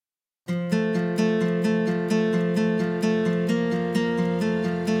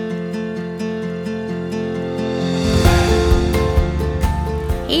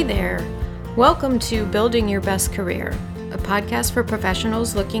Welcome to Building Your Best Career, a podcast for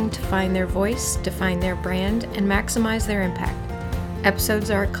professionals looking to find their voice, define their brand, and maximize their impact.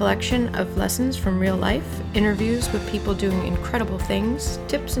 Episodes are a collection of lessons from real life, interviews with people doing incredible things,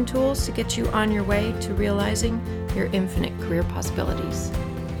 tips and tools to get you on your way to realizing your infinite career possibilities.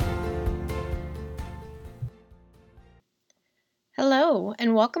 Hello,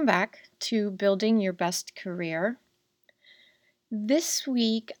 and welcome back to Building Your Best Career. This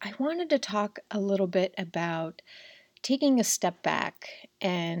week, I wanted to talk a little bit about taking a step back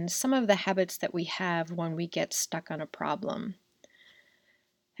and some of the habits that we have when we get stuck on a problem.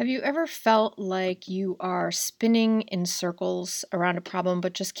 Have you ever felt like you are spinning in circles around a problem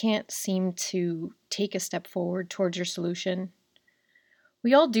but just can't seem to take a step forward towards your solution?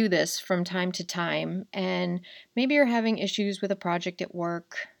 We all do this from time to time, and maybe you're having issues with a project at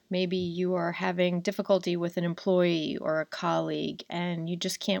work. Maybe you are having difficulty with an employee or a colleague, and you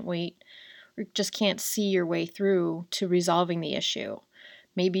just can't wait or just can't see your way through to resolving the issue.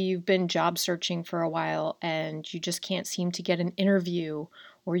 Maybe you've been job searching for a while and you just can't seem to get an interview,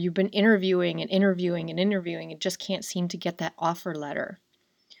 or you've been interviewing and just can't seem to get that offer letter.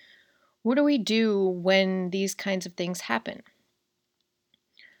 What do we do when these kinds of things happen?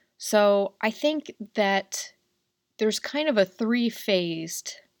 So I think that there's kind of a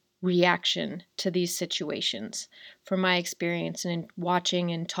three-phased reaction to these situations. From my experience and in watching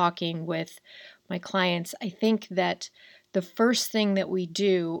and talking with my clients, I think that the first thing that we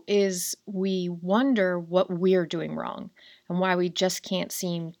do is we wonder what we're doing wrong and why we just can't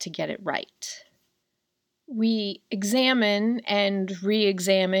seem to get it right. We examine and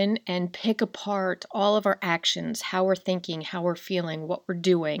re-examine and pick apart all of our actions, how we're thinking, how we're feeling, what we're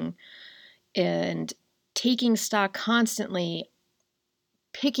doing, and taking stock constantly,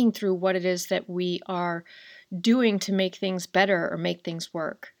 picking through what it is that we are doing to make things better or make things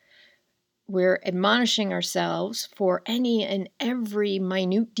work. We're admonishing ourselves for any and every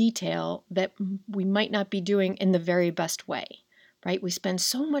minute detail that we might not be doing in the very best way, right? We spend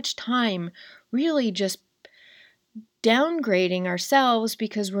so much time really just downgrading ourselves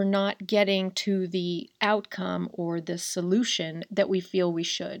because we're not getting to the outcome or the solution that we feel we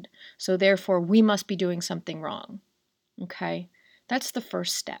should. So therefore, we must be doing something wrong. Okay? That's the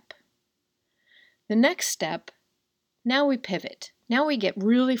first step. The next step, now we pivot. Now we get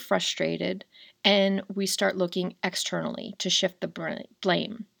really frustrated and we start looking externally to shift the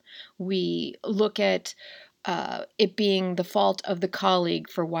blame. We look at it being the fault of the colleague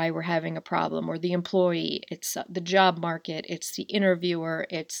for why we're having a problem, or the employee, it's the job market, it's the interviewer,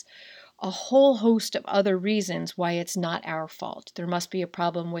 it's a whole host of other reasons why it's not our fault. There must be a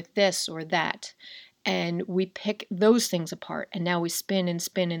problem with this or that. And we pick those things apart, and now we spin and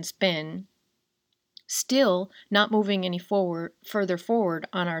spin and spin, still not moving any further forward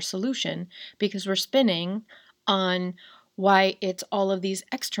on our solution because we're spinning on why it's all of these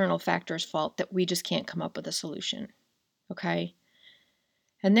external factors' fault that we just can't come up with a solution. Okay?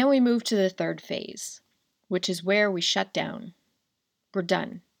 And then we move to the third phase, which is where we shut down. We're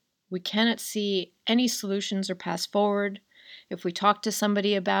done. We cannot see any solutions or pass forward. If we talk to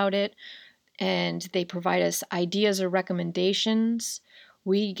somebody about it and they provide us ideas or recommendations,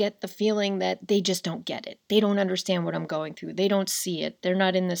 we get the feeling that they just don't get it. They don't understand what I'm going through. They don't see it. They're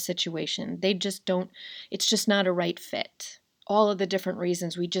not in this situation. They just don't, it's just not a right fit. All of the different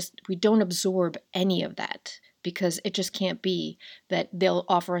reasons, we don't absorb any of that because it just can't be that they'll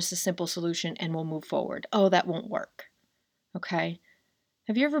offer us a simple solution and we'll move forward. Oh, that won't work. Okay?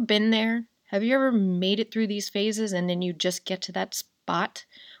 Have you ever been there? Have you ever made it through these phases and then you just get to that spot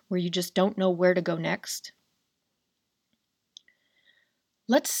where you just don't know where to go next?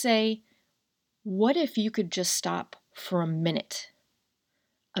 Let's say, what if you could just stop for a minute,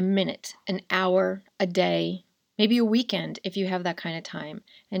 an hour, a day, maybe a weekend if you have that kind of time,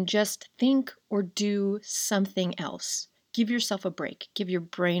 and just think or do something else. Give yourself a break. Give your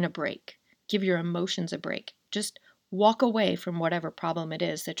brain a break. Give your emotions a break. Just walk away from whatever problem it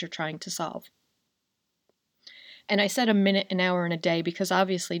is that you're trying to solve. And I said a minute, an hour, and a day because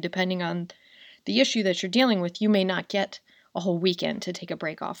obviously, depending on the issue that you're dealing with, you may not get a whole weekend to take a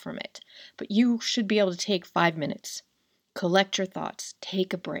break off from it. But you should be able to take 5 minutes, collect your thoughts,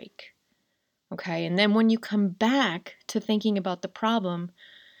 take a break. Okay, and then when you come back to thinking about the problem,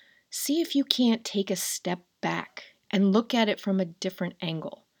 see if you can't take a step back and look at it from a different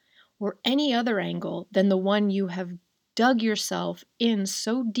angle, or any other angle than the one you have dug yourself in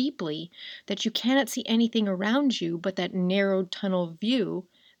so deeply that you cannot see anything around you but that narrow tunnel view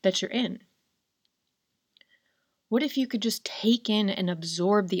that you're in. What if you could just take in and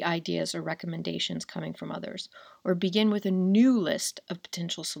absorb the ideas or recommendations coming from others, or begin with a new list of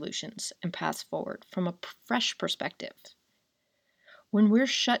potential solutions and paths forward from a fresh perspective? When we're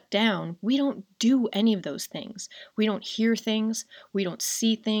shut down, we don't do any of those things. We don't hear things, we don't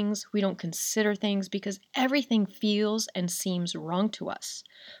see things, we don't consider things because everything feels and seems wrong to us.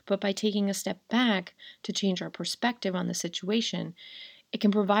 But by taking a step back to change our perspective on the situation, it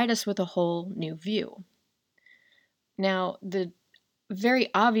can provide us with a whole new view. Now, the very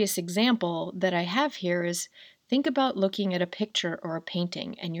obvious example that I have here is think about looking at a picture or a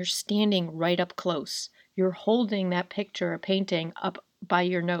painting and you're standing right up close. You're holding that picture or painting up by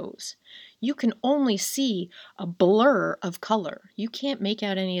your nose. You can only see a blur of color. You can't make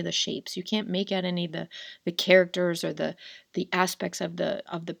out any of the shapes. You can't make out any of the characters or the aspects of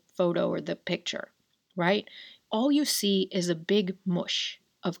the photo or the picture, right? All you see is a big mush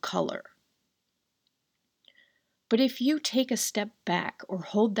of color. But if you take a step back or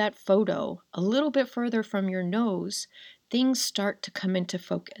hold that photo a little bit further from your nose, things start to come into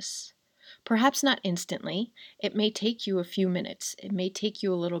focus. Perhaps not instantly. It may take you a few minutes. It may take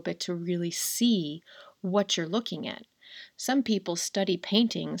you a little bit to really see what you're looking at. Some people study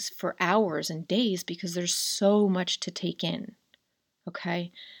paintings for hours and days because there's so much to take in.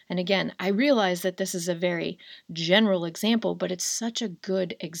 Okay. And again, I realize that this is a very general example, but it's such a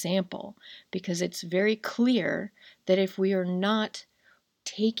good example because it's very clear that if we are not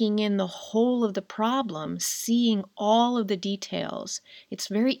taking in the whole of the problem, seeing all of the details, it's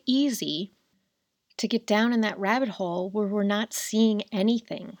very easy to get down in that rabbit hole where we're not seeing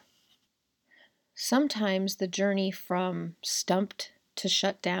anything. Sometimes the journey from stumped to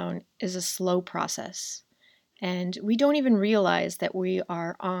shut down is a slow process. And we don't even realize that we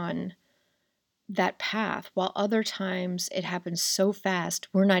are on that path, while other times it happens so fast,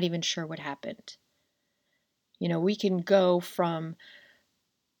 we're not even sure what happened. We can go from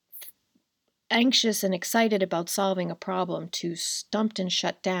anxious and excited about solving a problem to stumped and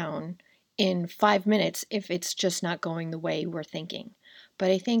shut down in 5 minutes if it's just not going the way we're thinking.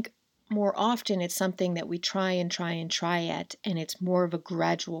 But I think more often it's something that we try at, and it's more of a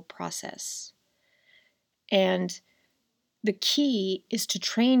gradual process. And the key is to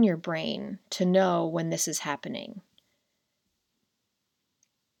train your brain to know when this is happening.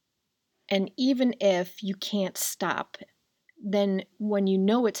 And even if you can't stop, then when you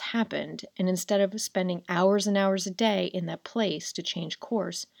know it's happened, and instead of spending hours and hours a day in that place to change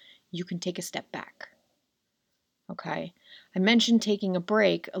course, you can take a step back. Okay? I mentioned taking a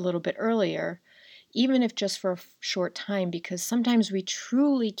break a little bit earlier, even if just for a short time, because sometimes we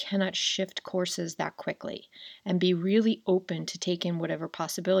truly cannot shift courses that quickly and be really open to take in whatever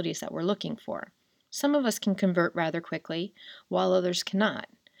possibilities that we're looking for. Some of us can convert rather quickly, while others cannot.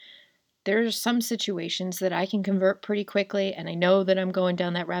 There's some situations that I can convert pretty quickly, and I know that I'm going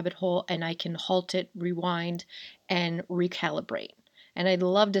down that rabbit hole, and I can halt it, rewind, and recalibrate. And I'd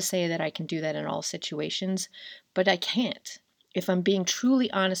love to say that I can do that in all situations, but I can't. If I'm being truly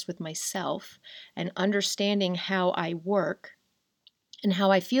honest with myself and understanding how I work and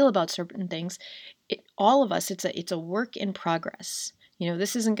how I feel about certain things, all of us, it's a work in progress.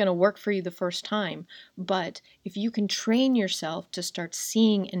 This isn't going to work for you the first time, but if you can train yourself to start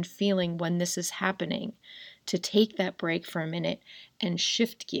seeing and feeling when this is happening, to take that break for a minute and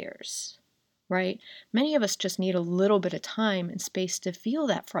shift gears, right? Many of us just need a little bit of time and space to feel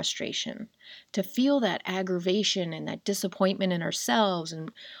that frustration, to feel that aggravation and that disappointment in ourselves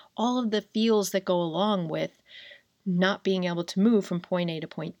and all of the feels that go along with not being able to move from point A to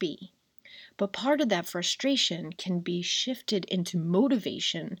point B. But part of that frustration can be shifted into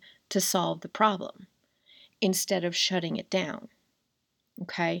motivation to solve the problem instead of shutting it down.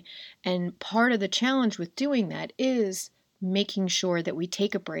 Okay? And part of the challenge with doing that is making sure that we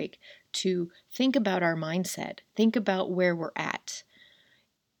take a break to think about our mindset, think about where we're at.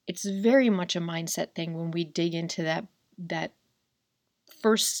 It's very much a mindset thing when we dig into that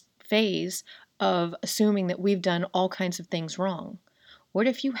first phase of assuming that we've done all kinds of things wrong. What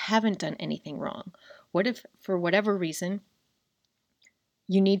if you haven't done anything wrong? What if, for whatever reason,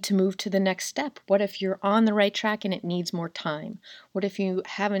 you need to move to the next step? What if you're on the right track and it needs more time? What if you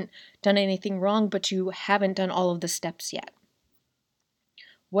haven't done anything wrong, but you haven't done all of the steps yet?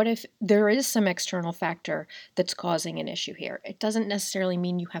 What if there is some external factor that's causing an issue here? It doesn't necessarily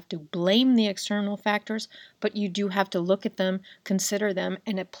mean you have to blame the external factors, but you do have to look at them, consider them,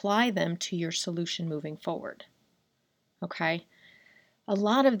 and apply them to your solution moving forward. Okay? A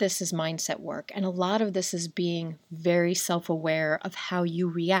lot of this is mindset work, and a lot of this is being very self-aware of how you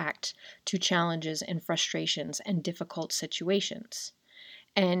react to challenges and frustrations and difficult situations.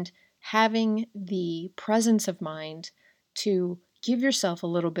 And having the presence of mind to give yourself a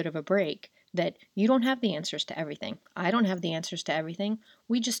little bit of a break, that you don't have the answers to everything. I don't have the answers to everything.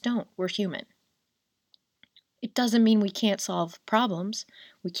 We just don't. We're human. It doesn't mean we can't solve problems.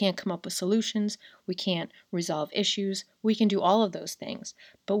 We can't come up with solutions. We can't resolve issues. We can do all of those things.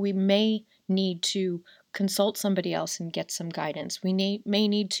 But we may need to consult somebody else and get some guidance. We may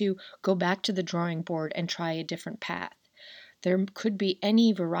need to go back to the drawing board and try a different path. There could be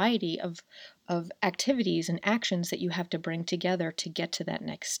any variety of activities and actions that you have to bring together to get to that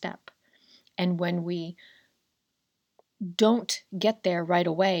next step. And when we don't get there right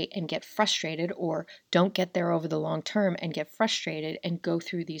away and get frustrated, or don't get there over the long term and get frustrated and go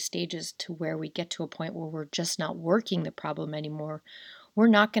through these stages to where we get to a point where we're just not working the problem anymore, we're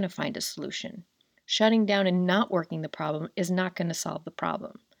not going to find a solution. Shutting down and not working the problem is not going to solve the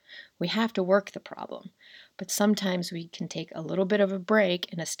problem. We have to work the problem, but sometimes we can take a little bit of a break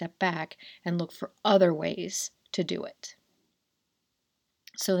and a step back and look for other ways to do it.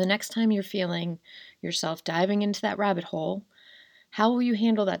 So the next time you're feeling yourself diving into that rabbit hole, how will you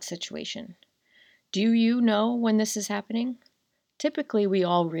handle that situation? Do you know when this is happening? Typically, we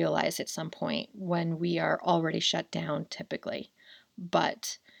all realize at some point when we are already shut down, typically.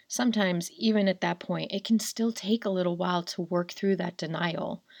 But sometimes, even at that point, it can still take a little while to work through that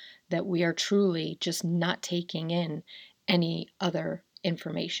denial that we are truly just not taking in any other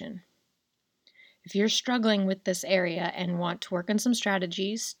information. If you're struggling with this area and want to work on some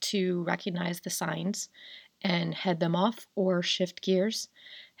strategies to recognize the signs and head them off or shift gears,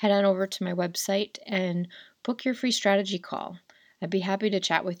 head on over to my website and book your free strategy call. I'd be happy to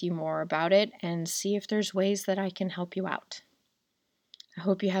chat with you more about it and see if there's ways that I can help you out. I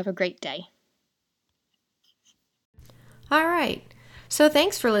hope you have a great day. All right. So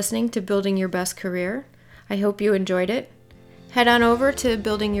thanks for listening to Building Your Best Career. I hope you enjoyed it. Head on over to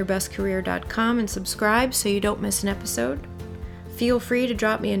buildingyourbestcareer.com and subscribe so you don't miss an episode. Feel free to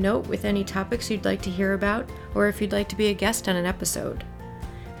drop me a note with any topics you'd like to hear about, or if you'd like to be a guest on an episode.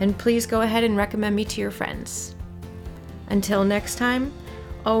 And please go ahead and recommend me to your friends. Until next time,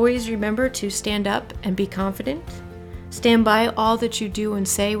 always remember to stand up and be confident. Stand by all that you do and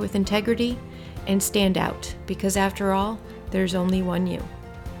say with integrity, and stand out, because after all, there's only one you.